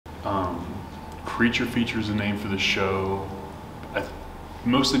Um, Creature Feature is the name for the show. I,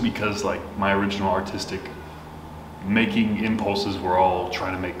 Mostly because like my original artistic making impulses were all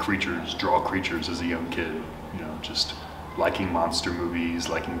trying to make creatures, draw creatures as a young kid. You know, just liking monster movies,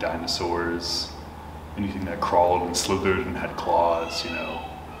 liking dinosaurs, anything that crawled and slithered and had claws. You know,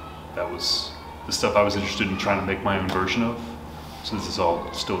 that was the stuff I was interested in trying to make my own version of. So this is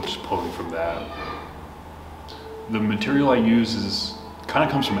all still just pulling from that. The material I use is kind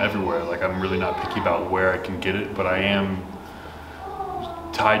of comes from everywhere. Like I'm really not picky about where I can get it, but I am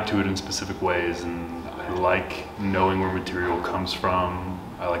tied to it in specific ways, and I like knowing where material comes from.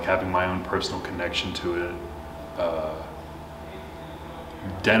 I like having my own personal connection to it.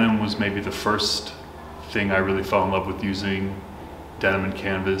 Denim was maybe the first thing I really fell in love with using, denim and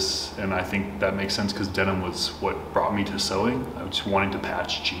canvas, and I think that makes sense because denim was what brought me to sewing. I was just wanting to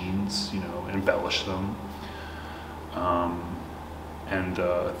patch jeans, you know, embellish them. And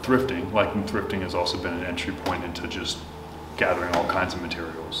thrifting, liking thrifting has also been an entry point into just gathering all kinds of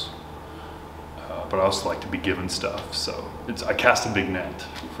materials. But I also like to be given stuff, so I cast a big net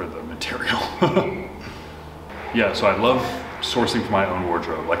for the material. Yeah, so I love sourcing for my own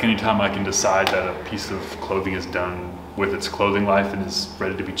wardrobe. Like anytime I can decide that a piece of clothing is done with its clothing life and is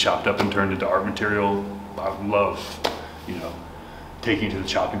ready to be chopped up and turned into art material, I love, you know, taking it to the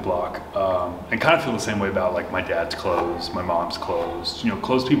chopping block. And kind of feel the same way about like my dad's clothes, my mom's clothes. You know,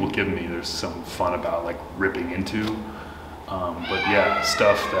 clothes people give me, there's some fun about like ripping into. But yeah,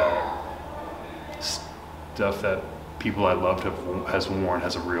 stuff that people I loved has worn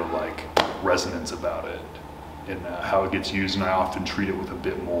has a real like resonance about it in how it gets used, and I often treat it with a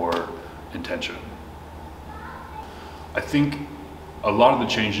bit more intention. I think a lot of the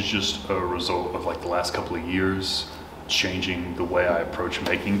change is just a result of like the last couple of years changing the way I approach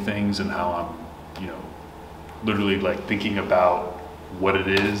making things and how I'm, you know, literally like thinking about what it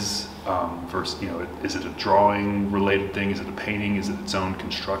is versus, you know, is it a drawing related thing? Is it a painting? Is it its own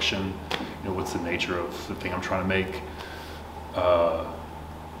construction? You know, what's the nature of the thing I'm trying to make?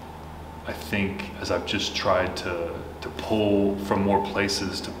 I think as I've just tried to pull from more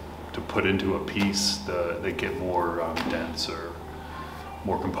places to put into a piece, they get more dense or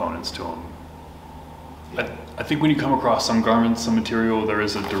more components to them. I think when you come across some garments, some material, there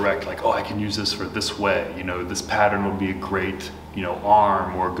is a direct like, oh, I can use this for this way. You know, this pattern would be a great, you know,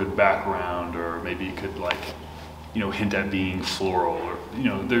 arm or a good background, or maybe you could like, you know, hint at being floral, or, you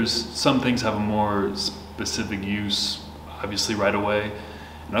know, there's some things have a more specific use, obviously right away.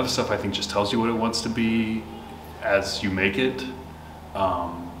 And other stuff I think just tells you what it wants to be as you make it.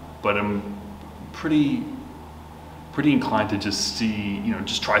 But I'm pretty inclined to just see, you know,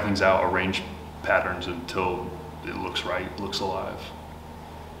 just try things out, arrange patterns until it looks right, looks alive.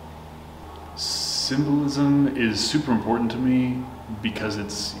 Symbolism is super important to me because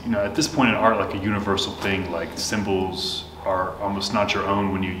it's, you know, at this point in art, like a universal thing. Like symbols are almost not your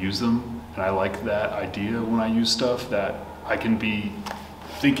own when you use them, and I like that idea when I use stuff, that I can be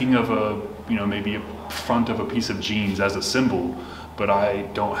thinking of a, you know, maybe a front of a piece of jeans as a symbol, but I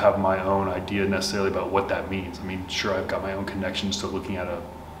don't have my own idea necessarily about what that means. I mean, sure, I've got my own connections to looking at a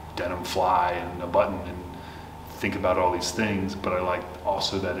denim fly and a button and think about all these things, but I like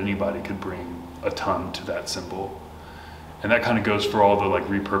also that anybody could bring a ton to that symbol. And that kind of goes for all the like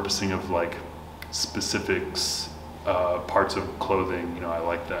repurposing of like specifics, parts of clothing. You know, I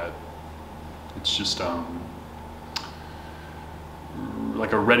like that. It's just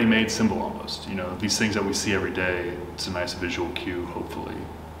like a ready-made symbol almost. You know, these things that we see every day, it's a nice visual cue, hopefully.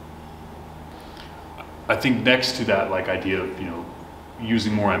 I think next to that like idea of, you know,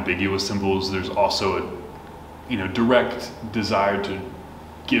 using more ambiguous symbols, there's also a, you know, direct desire to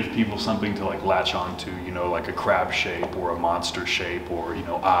give people something to like latch onto, you know, like a crab shape or a monster shape, or, you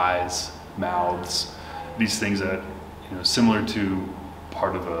know, eyes, mouths, these things that, you know, similar to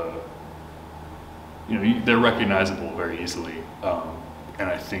part of a, you know, they're recognizable very easily. And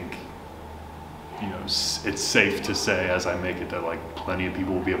I think, you know, it's safe to say as I make it that like plenty of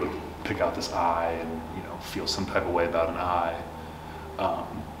people will be able to pick out this eye and, you know, feel some type of way about an eye.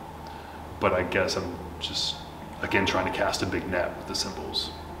 But I guess I'm just, again, trying to cast a big net with the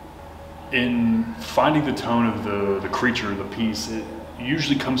symbols. In finding the tone of the creature, the piece, it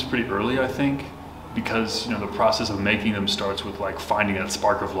usually comes pretty early, I think, because, you know, the process of making them starts with like finding that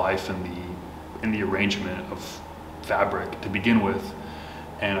spark of life in the arrangement of fabric to begin with.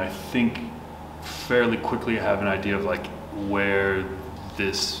 And I think fairly quickly I have an idea of like where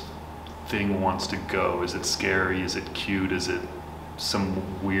this thing wants to go. Is it scary? Is it cute? Is it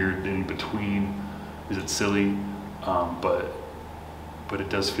some weird in between? Is it silly? But it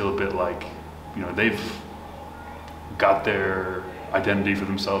does feel a bit like, you know, they've got their identity for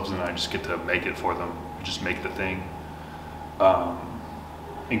themselves, and I just get to make it for them, just make the thing.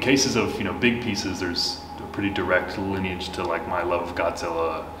 In cases of, you know, big pieces, there's a pretty direct lineage to like my love of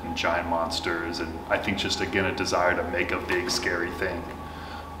Godzilla and giant monsters, and I think just again a desire to make a big scary thing.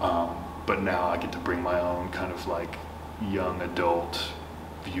 But now I get to bring my own kind of like young adult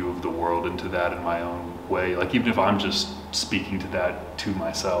view of the world into that in my own way. Like even if I'm just speaking to that to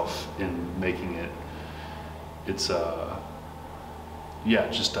myself in making it, it's yeah,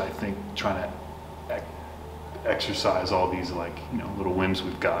 just I think trying to exercise all these like, you know, little whims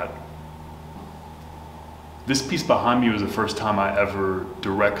we've got. This piece behind me was the first time I ever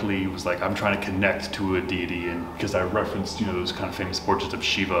directly was like, I'm trying to connect to a deity, and because I referenced, you know, those kind of famous portraits of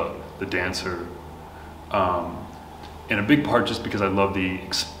Shiva, the dancer. And a big part just because I love the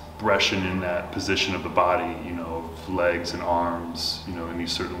expression in that position of the body, you know, of legs and arms, you know, in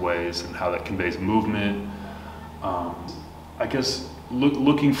these certain ways, and how that conveys movement. I guess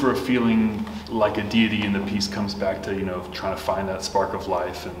looking for a feeling like a deity in the piece comes back to, you know, trying to find that spark of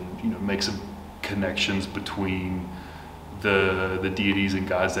life and, you know, make some connections between the deities and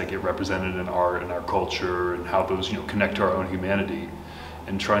gods that get represented in art and our culture, and how those, you know, connect to our own humanity,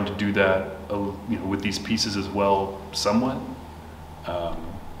 and trying to do that, you know, with these pieces as well, somewhat.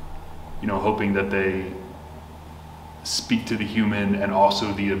 You know, hoping that they speak to the human and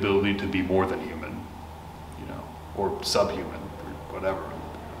also the ability to be more than human, you know, or subhuman, or whatever,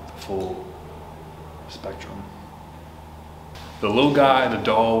 the full spectrum. The little guy, the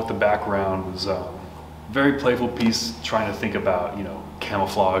doll with the background, was a very playful piece, trying to think about, you know,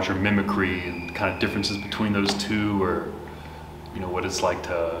 camouflage or mimicry and kind of differences between those two, or, you know, what it's like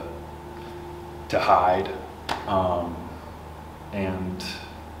to hide. And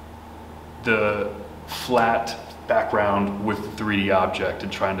the flat background with the 3D object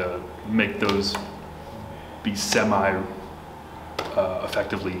and trying to make those be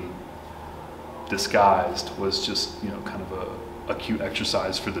effectively disguised was just, you know, kind of a cute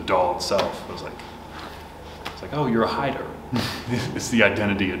exercise for the doll itself. It was like, it's like, oh, you're a hider. It's the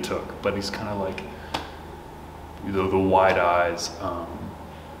identity it took, but he's kind of like, you know, the wide eyes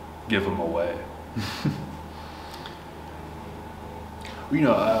give him away. You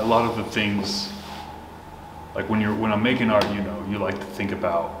know, a lot of the things, like when I'm making art, you know, you like to think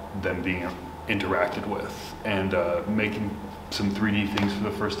about them being interacted with, and making some 3D things for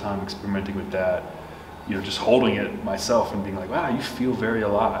the first time, experimenting with that, you know, just holding it myself and being like, wow, you feel very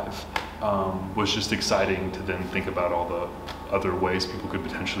alive, was just exciting to then think about all the other ways people could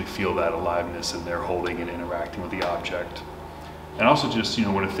potentially feel that aliveness in their holding and interacting with the object. And also just, you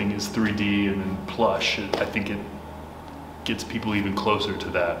know, when a thing is 3D and then plush, I think it gets people even closer to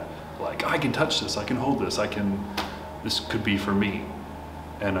that, like, I can touch this, I can hold this, this could be for me.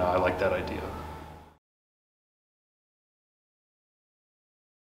 And I like that idea.